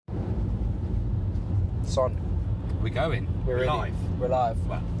It's on. We're going. We're ready. live. We're live.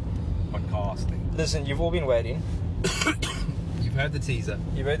 Well, podcasting. Listen, you've all been waiting. You've heard the teaser.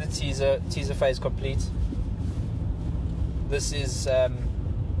 You've heard the teaser. Teaser phase complete. This is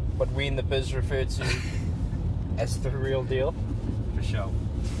what we in the biz refer to as the real deal. For sure.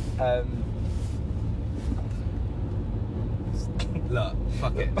 Look,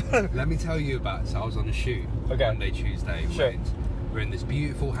 fuck it. Let me tell you about it. So I was on a shoot Monday, Tuesday. Sure. We're in this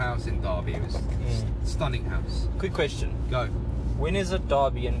beautiful house in Derby. It was a stunning house. Quick question. Go. When is it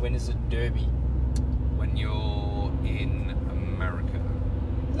Derby and when is it Derby? When you're in America.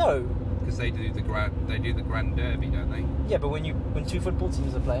 No. Because they do the Grand Derby, don't they? Yeah, but when two football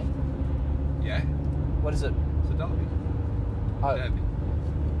teams are playing, Yeah. what is it? It's a derby. Oh, Derby.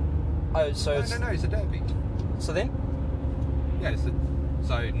 oh, so it's No, it's a derby. so then Yeah,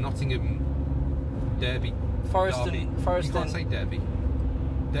 so Nottingham Derby. Forest Derby. and Forest You can't and say Derby.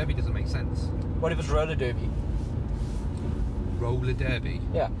 Derby doesn't make sense. what if it's roller derby? Roller derby.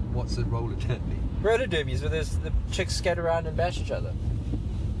 Yeah, What's a roller derby? roller derbies where there's the chicks scatter around and bash each other.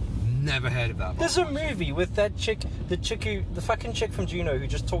 Never heard of that. There's a movie with that chick, the fucking chick from Juno who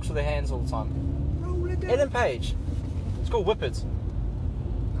just talks with her hands all the time. Roller derby. Ellen Page. It's called Whip It.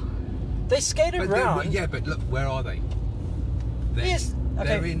 They skate But around. yeah, but look, where are they? Yes, okay.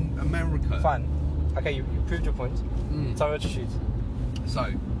 They're in America. Fine. Okay, you proved your point. Mm. Tell me what to shoot.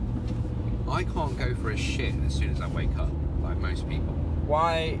 So, I can't go for a shit as soon as I wake up, like most people.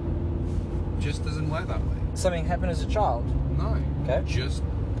 Why? Just doesn't work that way. Something happened as a child. No. Okay. Just,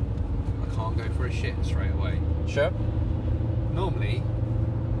 I can't go for a shit straight away. Sure. Not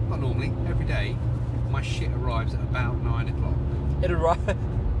normally, every day, my shit arrives at about 9 o'clock. It arrived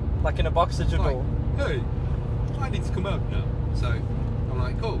like in a box at your Like, door. hey, I need to come out now. So, I'm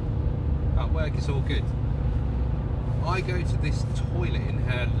like, cool. At work, it's all good. I go to this toilet in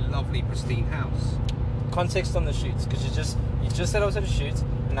her lovely, pristine house. Context on the shoots, because you just said I was at a shoot,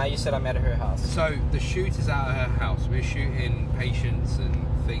 and now you said I'm at her house. So, the shoot is out of her house. We're shooting patients and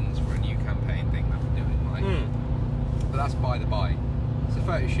things for a new campaign thing that we're doing, right? But that's by the by. It's a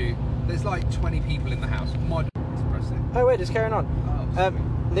photo shoot. There's like 20 people in the house. My press it. Oh wait, it's carrying on. Oh, sorry.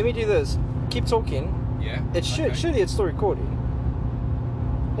 Let me do this. Keep talking. Yeah. Surely it's still recording.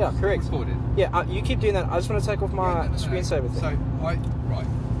 Yeah, correct. Recorded. Yeah, you keep doing that. I just want to take off my screensaver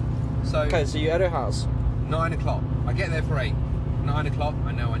thing. So Okay, so you're at her house. 9 o'clock. I get there for 8. 9 o'clock,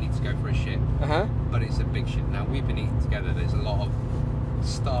 I know I need to go for a shit. Uh-huh. But it's a big shit. Now, we've been eating together. There's a lot of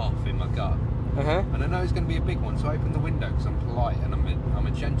staff in my gut. Uh-huh. And I know it's going to be a big one, so I open the window because I'm polite and I'm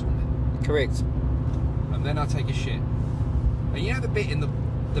a gentleman. Correct. And then I take a shit. And you know the bit at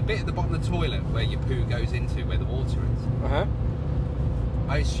the bottom of the toilet where your poo goes into, where the water is? Uh-huh.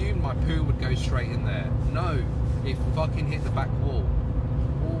 I assumed my poo would go straight in there. No, it fucking hit the back wall.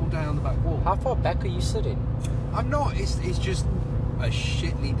 All down the back wall. How far back are you sitting? I'm not. It's just a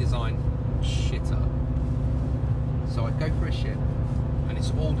shitly designed shitter. So I go for a shit, and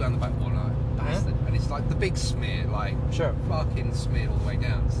it's all down the back wall, like bastard. And it's like the big smear, like Sure. fucking smeared all the way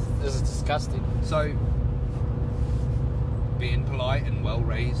down. This is disgusting. So, being polite and well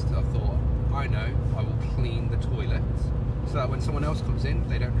raised, I thought, I know, I will clean the toilet so that when someone else comes in,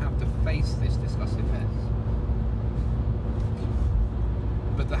 they don't have to face this disgusting mess.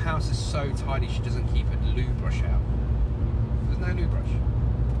 But the house is so tidy, she doesn't keep a loo brush out. There's no loo brush.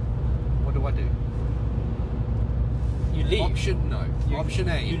 What do I do? You leave. Option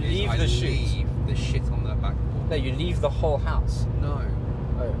A you is leave I the shit. leave the shit on the back wall. No, you leave the whole house. No,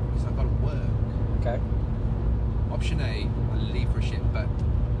 Oh, because I've got to work. okay. Option A, I leave for a shit, but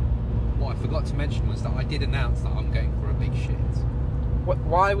what I forgot to mention was that I did announce that I'm going for a big shit.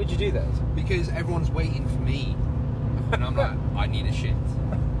 Why would you do that? Because everyone's waiting for me. And I'm like, I need a shit.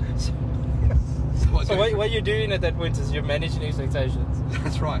 So what you're doing at that point is you're managing expectations.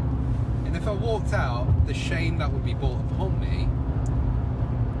 That's right. And if I walked out, the shame that would be brought upon me,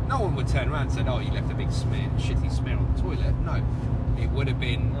 no one would turn around and say, oh, you left a big shitty smear on the toilet. No. It would have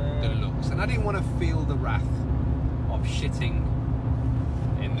been the looks. And I didn't want to feel the wrath of shitting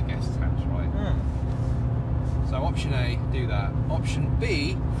in the guest house, right? So option A, do that. Option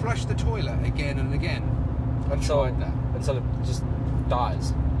B, flush the toilet again and again. I tried that. Until it just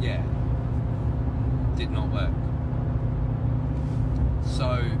dies. Yeah. Did not work.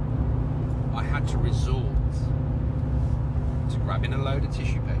 So I had to resort to grabbing a load of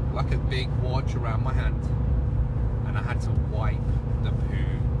tissue paper, like a big wad around my hand, and I had to wipe the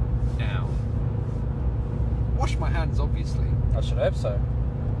poo down. Wash my hands, obviously. I should hope so.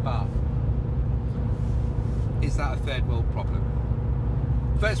 But is that a third world problem?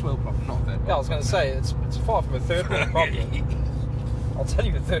 First world problem, not third world. Yeah, I was going to say, it's far from a third world problem. I'll tell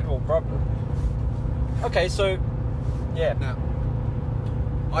you a third world problem. Okay, so yeah. Now,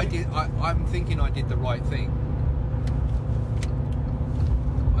 I'm thinking I did the right thing.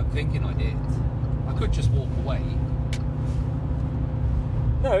 I'm thinking I did. I could just walk away.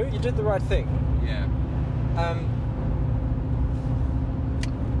 No, you did the right thing. Yeah.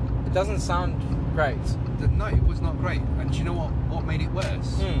 It doesn't sound great. No, it was not great. And do you know what made it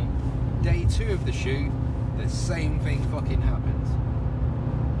worse? Day 2 of the shoot, the same thing fucking happened.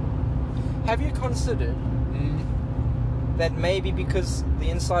 Have you considered that maybe because the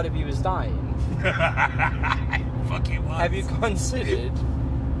inside of you is dying, Fucking what? have you considered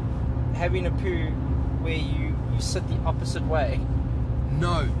having a poo where you sit the opposite way?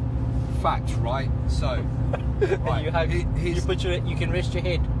 No. Fact, right? So, right. You can rest your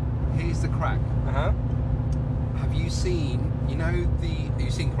head. Here's the crack. Uh-huh. Have you seen,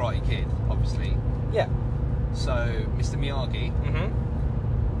 you've seen Karate Kid, obviously. Yeah. So, Mr. Miyagi,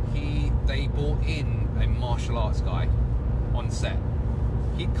 Mm-hmm. they brought in a martial arts guy on set.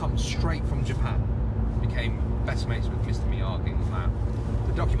 He'd come straight from Japan, became best mates with Mr. Miyagi and that.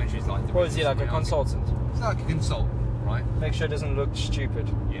 The documentary is like... What is he, like a consultant? It's like a consultant, right? Make sure it doesn't look stupid.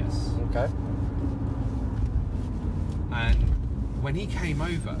 Yes. Okay. And when he came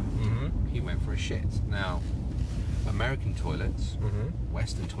over, Mm-hmm. he went for a shit. Now, American toilets, Mm-hmm.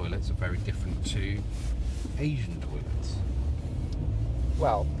 Western toilets are very different to Asian toilets.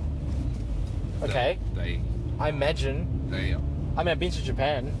 Well, okay. I imagine. I've been to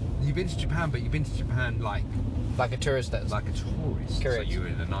Japan. You've been to Japan, but you've been to Japan like a tourist does. a tourist. Correct. So you were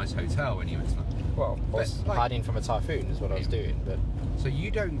in a nice hotel and you went to... Well, I was But, like- hiding from a typhoon is what I was doing, but... So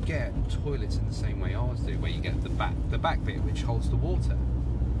you don't get toilets in the same way ours do, where you get the back bit which holds the water.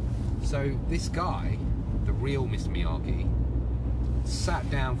 So this guy, the real Mr. Miyagi, sat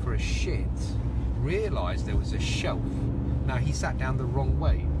down for a shit, realised there was a shelf. Now he sat down the wrong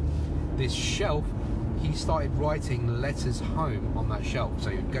way. This shelf, he started writing letters home on that shelf.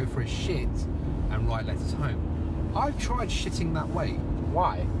 So he'd go for a shit and write letters home. I've tried shitting that way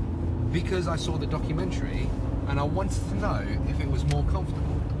Why? because I saw the documentary and I wanted to know if it was more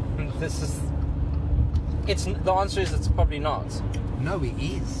comfortable. The answer is it's probably not. No, it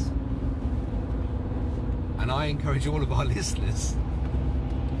is. And I encourage all of our listeners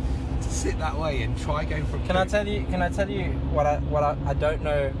to sit that way and try going for a Can I poo. tell you what I don't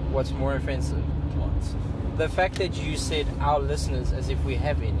know what's more offensive? What? The fact that you said our listeners as if we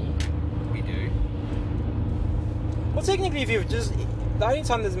have any. We do. Well, technically, if you just... The only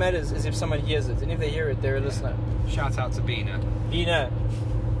time this matters is if someone hears it, and if they hear it, they're a listener. Shout out to Bina. Bina.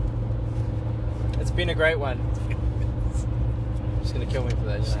 It's been a great one. She's going to kill me for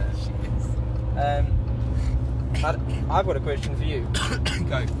that, you know. I've got a question for you.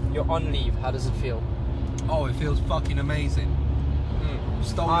 Go. You're on leave. How does it feel? Oh, it feels fucking amazing.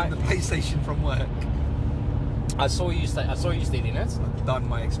 Stolen the PlayStation from work. I saw you stealing it. I've done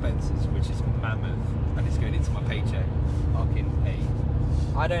my expenses, which is mammoth, and it's going into my paycheck. Fucking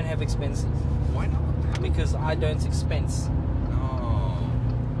A. I don't have expenses. Why not? Because I don't expense. Oh.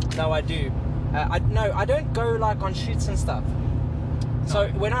 No, I do. I don't go like on shoots and stuff. So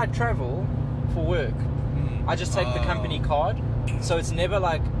No. when I travel for work, I just take the company card. So it's never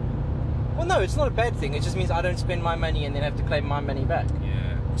like... Well, no, it's not a bad thing. It just means I don't spend my money and then have to claim my money back.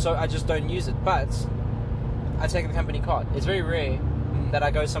 Yeah. So I just don't use it. But I take the company card. It's very rare that I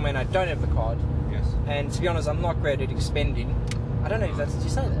go somewhere and I don't have the card. Yes. And to be honest, I'm not great at expending. I don't know if that's... Did you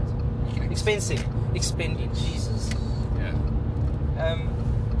say that? Expensing. Expending. Jesus. Yeah.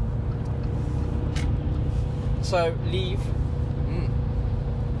 So, leave.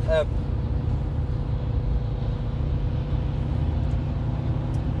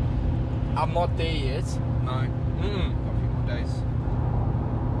 I'm not there yet. No. Got a few more days.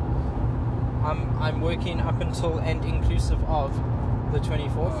 I'm working up until and inclusive of the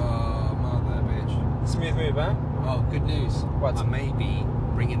 24th. Oh, mother bitch. Smooth move, huh? Oh, good news. What? I may be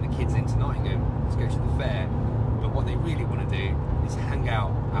bringing the kids into Nottingham to go to the fair, but what they really want to do is hang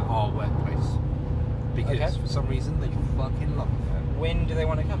out at our workplace. Because for some reason they fucking love it there. When do they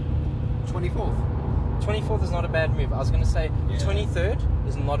want to come? 24th. 24th is not a bad move. I was going to say Yeah. 23rd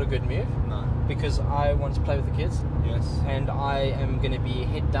is not a good move No. because I want to play with the kids Yes. and I am going to be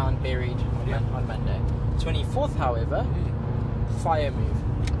head down buried on Monday. 24th, however, fire move.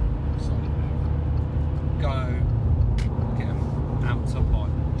 Solid move. Go. Get them out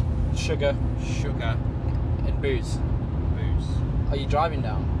on Sugar sugar, and booze. booze. Are you driving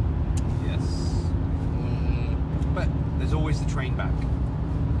down? Yes. But there's always the train back.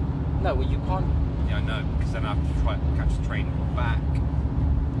 No, well you can't. Yeah, I know, because then I have to try to catch the train back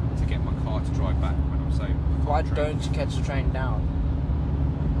to get my car to drive back when I'm sober. Why don't you catch the train down?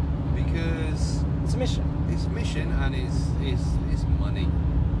 Because It's mission. It's mission and it's money.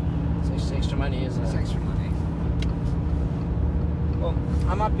 It's extra money, isn't It's it? extra money. Well,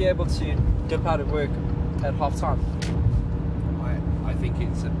 I might be able to dip out of work at half time. I think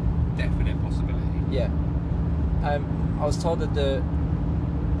it's a definite possibility. Yeah. I was told that the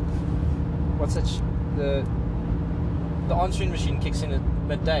answering machine kicks in at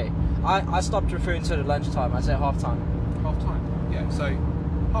midday. I stopped referring to it at lunchtime. I say half time. Half time. Yeah. So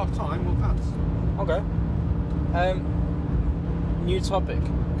half time will pass. Okay. New topic.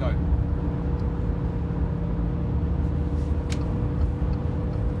 Go.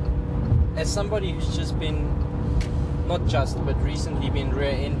 As somebody who's just been, not just, but recently been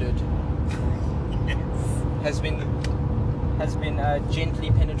rear-ended, has been gently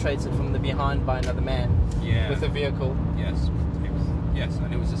penetrated from the behind by another man Yeah. with a vehicle. Yes. Yes,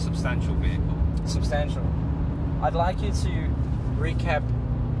 and it was a substantial vehicle. Substantial. I'd like you to recap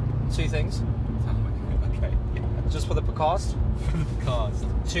two things, Okay. Yeah. just for the podcast. Cast.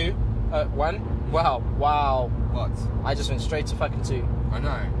 Two. One. Wow. What? I just went straight to fucking two. I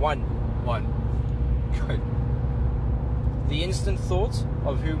know. One. Go. The instant thought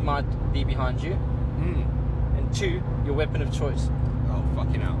of who might be behind you. And two, your weapon of choice. Oh,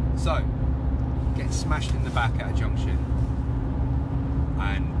 fucking hell. So, get smashed in the back at a junction.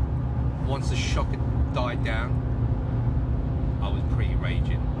 And once the shock had died down, I was pretty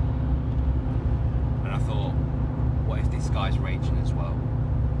raging. And I thought, what if this guy's raging as well?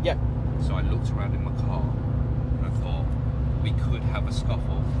 Yeah. So I looked around in my car and I thought, we could have a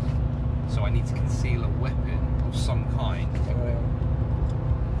scuffle. So I need to conceal a weapon of some kind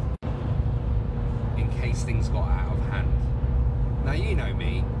in case things got out of hand. Now, you know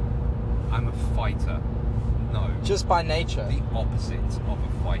me, I'm a fighter. No. Just by nature. The opposite of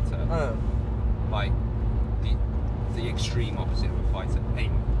a fighter. Oh. Like, the extreme opposite of a fighter.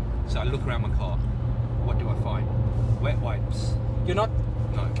 Anyway, so I look around my car. What do I find? Wet wipes. You're not.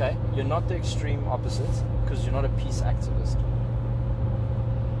 No. Okay. You're not the extreme opposite because you're not a peace activist.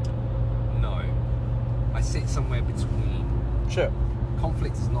 No. I sit somewhere between. Sure.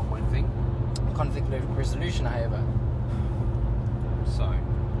 Conflict is not my thing. Conflict resolution, however. So,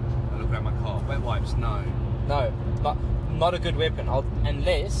 I look around my car. Wet wipes, no. No. Not a good weapon.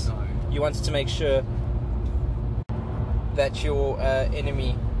 Unless No. you wanted to make sure that your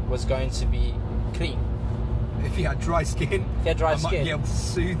enemy was going to be clean. If he had dry skin, If he had dry I might skin. be able to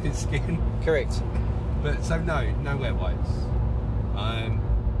soothe his skin. Correct. But so no wet wipes.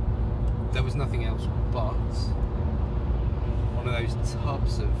 There was nothing else but one of those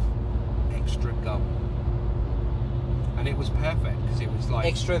tubs of extra gum, and it was perfect because it was like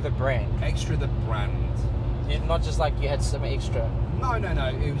Extra the brand. Extra the brand. Not just like you had some extra. No,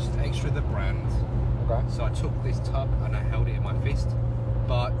 it was extra the brand. Okay. So I took this tub and I held it in my fist,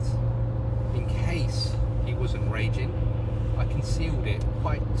 but in case he wasn't raging, I concealed it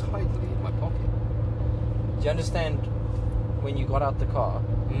quite tightly in my pocket. Do you understand when you got out the car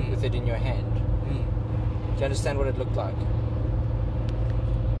with it in your hand? Do you understand what it looked like?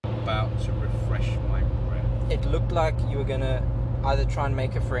 About to refresh my breath. It looked like you were gonna either try and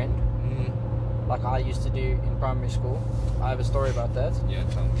make a friend, like I used to do in primary school. I have a story about that. Yeah,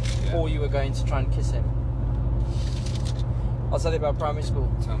 tell me. Yeah. Or you were going to try and kiss him. I'll tell you about primary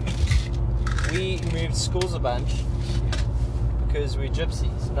school. Tell me. We moved schools a bunch because we're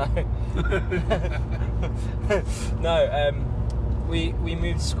gypsies. No. We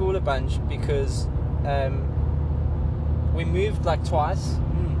moved school a bunch because we moved like twice,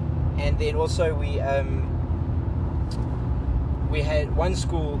 and then also we had one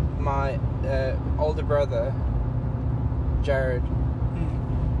school. My older brother, Jared,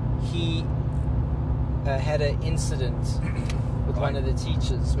 he had an incident with one of the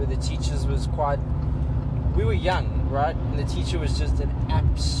teachers where the teachers was quite. We were young, right? And the teacher was just an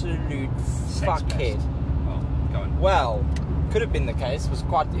absolute fuckhead. Oh, go on. Well, could have been the case. It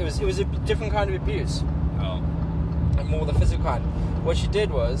was a different kind of abuse, Oh. and more the physical kind. What she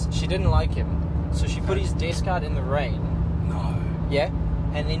did was she didn't like him, so she put his desk out in the rain. No. Yeah,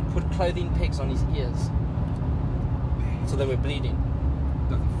 and then put clothing pegs on his ears, so they were bleeding.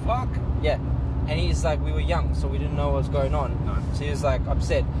 The fuck? Yeah, and he's like, we were young, so we didn't know what was going on. No. So he was like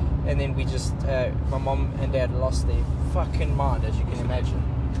upset, and then we just, my mom and dad lost their fucking mind, as you can imagine.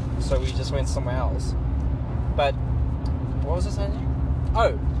 So we just went somewhere else. But what was I saying?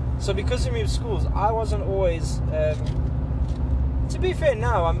 Oh, so because we moved schools, I wasn't always. To be fair,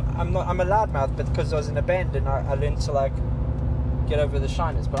 now I'm a loudmouth, but because I was in a band and I learned to like get over the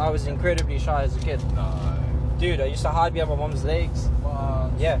shyness. But I was incredibly shy as a kid. No. Dude, I used to hide behind my mom's legs.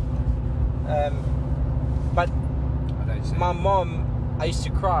 What? Yeah. But I don't see. my mom, I used to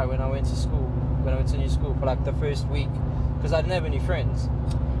cry when I went to school when I went to new school for like the first week because I didn't have any friends.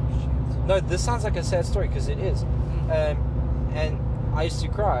 No, this sounds like a sad story because it is. And I used to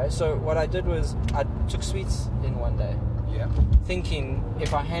cry. So what I did was I took sweets in one day, Yeah. thinking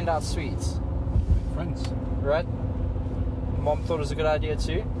if I hand out sweets, Friends. right? Mom thought it was a good idea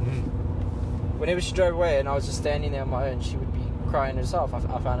too. Whenever she drove away and I was just standing there on my own, she would be crying herself. I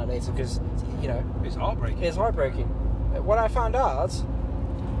found out later because, you know, It's heartbreaking. it's heartbreaking. What I found out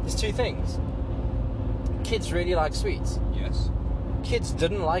is two things. Kids really like sweets. Yes. Kids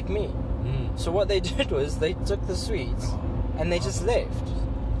didn't like me. So what they did was they took the sweets and they just left.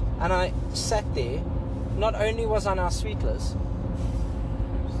 And I sat there. Not only was I now sweetless,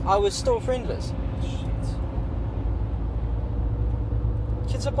 I was still friendless. Shit.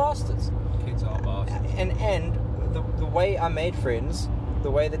 Kids are bastards. Kids are bastards. And the way I made friends,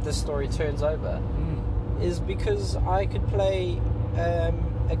 the way that this story turns over, is because I could play a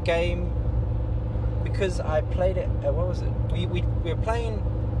game. Because I played it. What was it? We were playing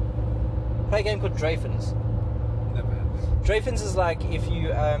a game called Dreyfins. Never had it. Dreyfins is like if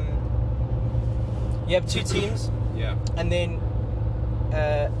you have two teams Yeah. and then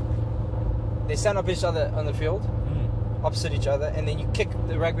they stand up each other on the field, opposite each other, and then you kick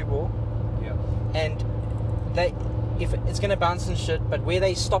the rugby ball, Yeah. and if it's going to bounce and shit, but where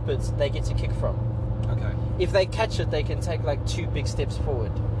they stop it, they get to kick from. Okay. If they catch it, they can take like 2 big steps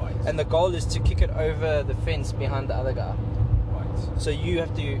forward. Right. And the goal is to kick it over the fence behind the other guy. Right. So you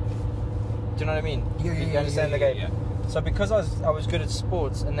have to, do you know what I mean? Yeah, You understand the game? Yeah. So because I was good at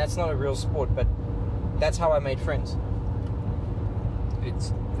sports, and that's not a real sport, but that's how I made friends.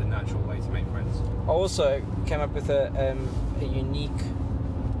 It's the natural way to make friends. I also came up with a unique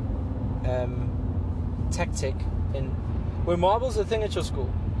tactic. Were marbles a thing at your school?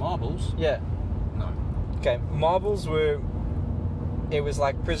 Marbles? Yeah. No. Okay, marbles were. It was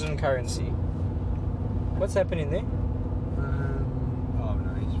like prison currency. What's happening there? Oh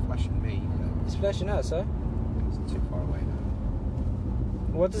no, he's flashing me. He's flashing us, huh? It's too far away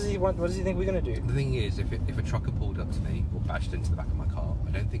now. What does he want? What does he think we're gonna do? The thing is, if a trucker pulled up to me or bashed into the back of my car,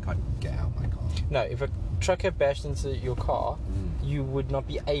 I don't think I'd get out my car. No, if a trucker bashed into your car, you would not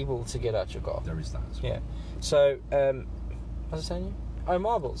be able to get out your car. There is that as well. Yeah. So, what's I saying? You? Oh,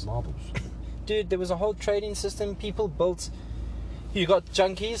 marbles. Marbles. Dude, there was a whole trading system. People built. You got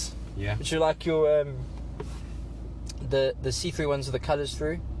junkies, Yeah. which are like your the see-through ones with the colours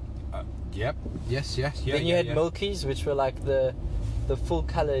through. Yep. Yes. Yeah. Then you had milkies, which were like the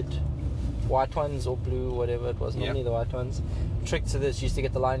full-coloured white ones or blue, whatever it was. Normally the white ones. Trick to this: you used to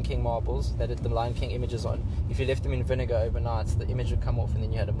get the Lion King marbles that had the Lion King images on. If you left them in vinegar overnight, the image would come off, and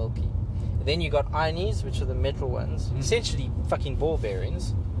then you had a milky. And then you got Ionies, which are the metal ones, essentially fucking ball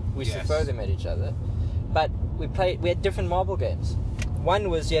bearings. We used to throw them at each other. But we had different marble games. One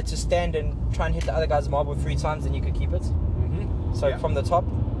was you had to stand and try and hit the other guy's marble 3 times and you could keep it. So from the top.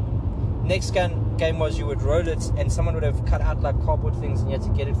 Next game was you would roll it and someone would have cut out like cardboard things and you had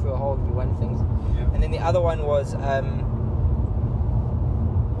to get it through a hole and do one thing. Yeah. And then the other one was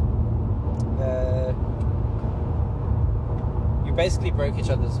you basically broke each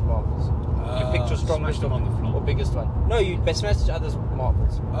other's marbles. You picked your strongest smashed them on the floor. or biggest one. No, you smashed each other's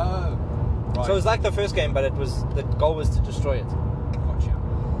marbles. Oh. Right. So it was like the first game, but the goal was to destroy it. Gotcha.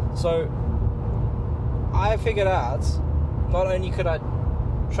 So I figured out not only could I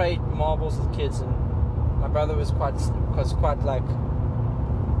trade marbles with kids, and my brother was quite like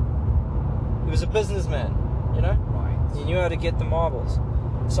he was a businessman, you know. Right. He knew how to get the marbles.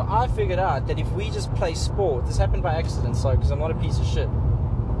 So I figured out that if we just play sport, this happened by accident, so because I'm not a piece of shit.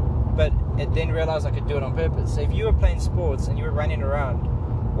 But it then realized I could do it on purpose. So if you were playing sports and you were running around,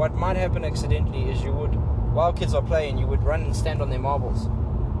 what might happen accidentally is you would, while kids are playing, you would run and stand on their marbles,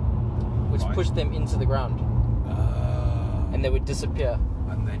 which pushed them into the ground, and they would disappear.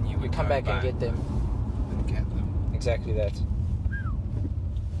 And then you would come back and get them. And get them. Exactly that.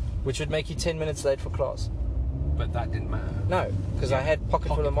 Which would make you 10 minutes late for class. But that didn't matter. No, because I had pocket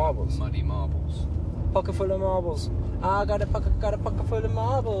full of marbles. Muddy marbles. Pocket full of marbles. I got a pocket full of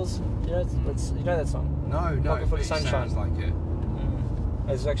marbles. You know, you know that song? No, Pocket full but of sunshine. It sounds like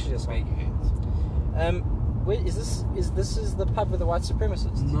a It's actually a big song. hit. Wait, is this the pub with the white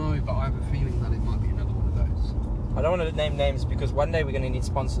supremacists? No, but I have a feeling that it might be another one of those. I don't want to name names because one day we're going to need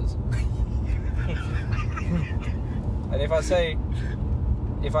sponsors. And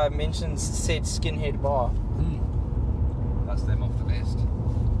if I mention said skinhead bar, That's them off the list.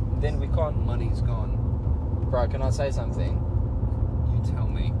 then we can't. Money's gone. Bro, can I say something? You tell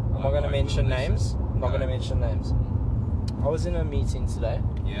me. I'm not going to mention will names. listen. I'm not No. going to mention names. I was in a meeting today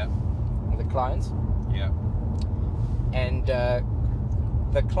Yeah. with a client, Yeah. and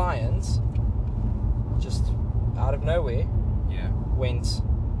the client just out of nowhere Yeah. went,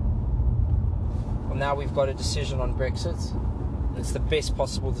 well, now we've got a decision on Brexit. It's the best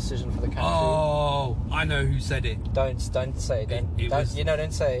possible decision for the country. Oh, I know who said it. Don't say.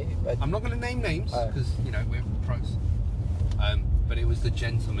 Don't say. But I'm not going to name names Oh. because we're pros. But it was the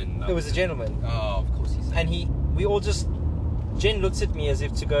gentleman. it was a gentleman, Oh, of course he said. and we all just. Jen looked at me as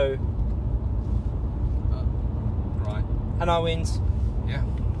if to go, Right. and I went. Yeah.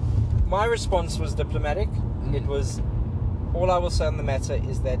 My response was diplomatic. It was, all I will say on the matter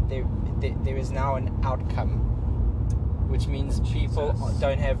is that there is now an outcome, which means people Jesus.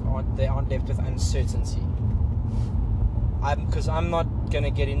 aren't left with uncertainty. Because I'm not going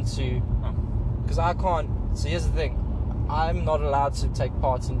to get into, because I can't. So here's the thing, I'm not allowed to take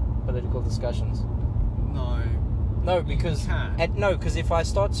part in political discussions. No, because can. because if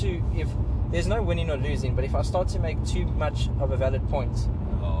there's no winning or losing, but if I start to make too much of a valid point,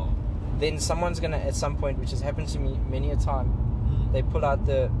 Oh. then someone's gonna at some point, which has happened to me many a time, they pull out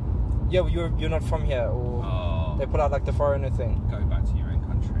the, you're not from here, or Oh. they pull out like the foreigner thing. Go back to your own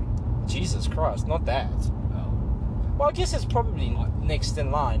country. Jesus Christ, not that. Oh. Well, I guess it's probably next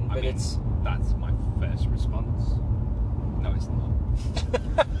in line, but That's my first response. No, it's not.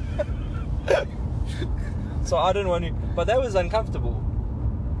 so I don't want to. But that was uncomfortable.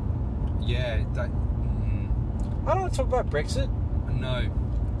 Yeah. I don't want to talk about Brexit. No.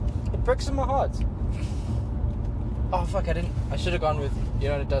 It breaks in my heart. Oh fuck! I should have gone with what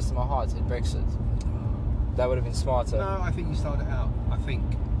it does to my heart. It Brexit. That would have been smarter. No, I think you started out. I think.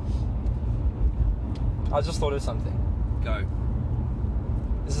 I just thought of something. Go.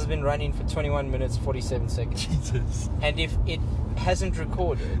 This has been running for 21 minutes 47 seconds. Jesus. And if it hasn't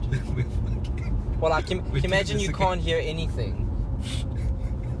recorded, well, I can We're imagine doing you this can't again. hear anything.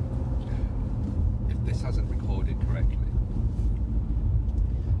 If this hasn't recorded correctly.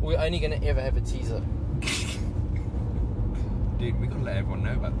 We're only going to ever have a teaser. Dude, we got to let everyone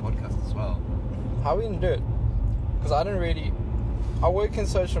know about the podcast as well. How are we going to do it? Because I work in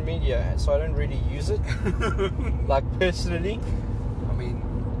social media, so I don't really use it, like personally. I mean,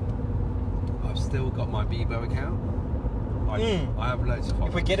 I've still got my Bebo account. I have loads of followers.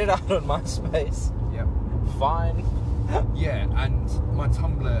 If we get it out on MySpace, Yep. fine. Yeah, and my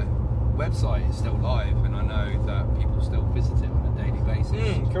Tumblr website is still live, and I know that people still visit it on a daily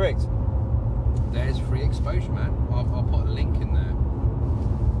basis. Correct. There's free exposure, man. I'll put a link in there,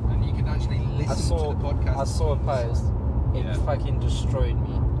 and you can actually listen to the podcast. I saw a post. It Yeah. fucking destroyed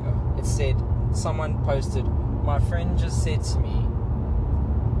me. Go. It said, someone posted, my friend just said to me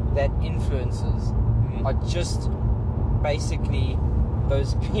that influencers are just basically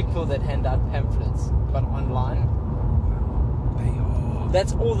those people that hand out pamphlets, but online. They are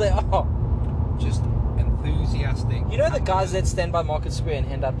That's all they are. just enthusiastic. You know the guys that stand by Market Square and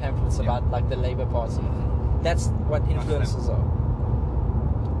hand out pamphlets Yeah. about like the Labour Party? That's what influencers are.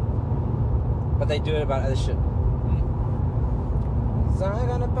 But they do it about other shit. So I'm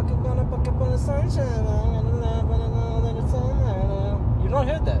gonna fuck up on the sunshine. You've not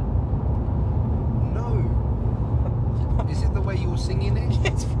heard that? No. Is it the way you're singing it?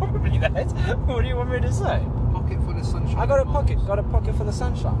 It's probably that. What do you want me to say? Pocket full of sunshine. I got a miles. pocket for the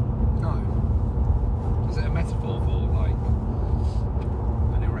sunshine. No. Is it a metaphor for like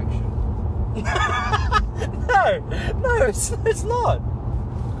an erection? No, it's not.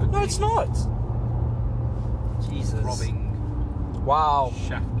 Could No, be. it's not. Jesus. Throbbing Wow.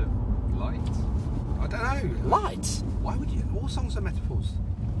 shaft of light. I don't know. Light. Why would you? All songs are metaphors.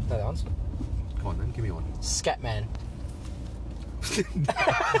 No, they aren't. Come on then, give me one. Scatman.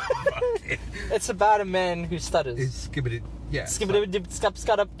 It's about a man who stutters. It's skibbity. Yeah. Skip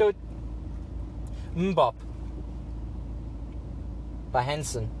Mbop by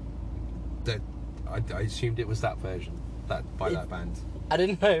Hanson. I assumed it was that version. That band. I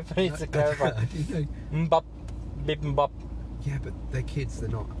didn't know if I need to clarify. I didn't know. Mbop, bip mbop. Yeah, but they're kids. They're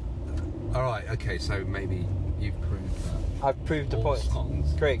not. All right. Okay. So maybe you've proved that. I've proved the All point.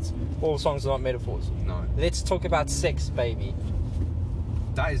 songs. Correct. All songs are not metaphors. No. Let's talk about sex, baby.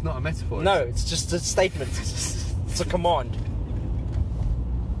 That is not a metaphor. No, is it? it's just a statement. It's a command.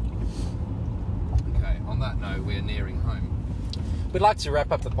 Okay. On that note, we're nearing home. We'd like to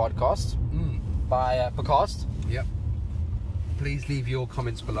wrap up the podcast by podcast. Yep. Please leave your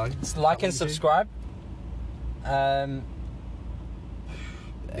comments below. Like and subscribe. Yeah.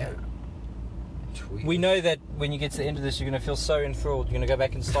 Tweet. We know that when you get to the end of this, you're going to feel so enthralled. You're going to go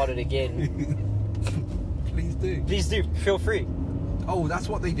back and start it again. Please do. Please do. Feel free. Oh, that's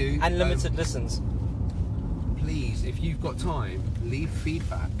what they do. Unlimited listens. Please, if you've got time, leave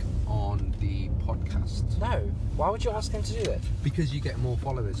feedback on the podcast. No. Why would you ask them to do that? Because you get more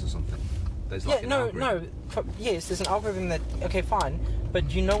followers or something. There's Yeah, like an no, algorithm. yes, there's an algorithm that, okay, fine, but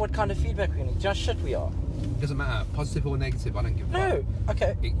do you know what kind of feedback we're getting? Just shit we are. Doesn't matter, positive or negative. I don't give a No, fuck.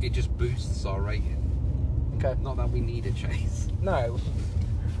 okay, It just boosts our rating. okay, Not that we need a chase. no.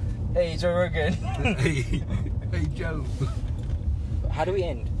 Hey, Joe Rogan. Hey Joe. How do we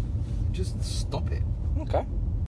end? Just stop it. Okay.